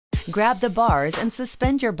Grab the bars and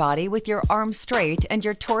suspend your body with your arms straight and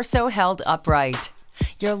your torso held upright.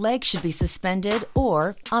 Your legs should be suspended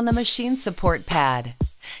or on the machine support pad.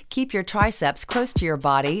 Keep your triceps close to your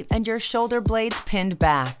body and your shoulder blades pinned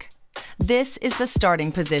back. This is the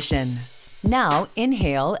starting position. Now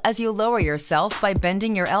inhale as you lower yourself by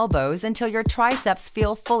bending your elbows until your triceps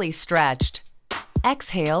feel fully stretched.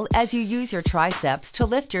 Exhale as you use your triceps to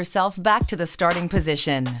lift yourself back to the starting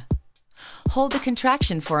position. Hold the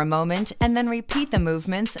contraction for a moment and then repeat the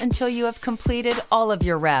movements until you have completed all of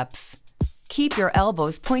your reps. Keep your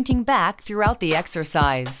elbows pointing back throughout the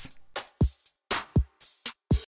exercise.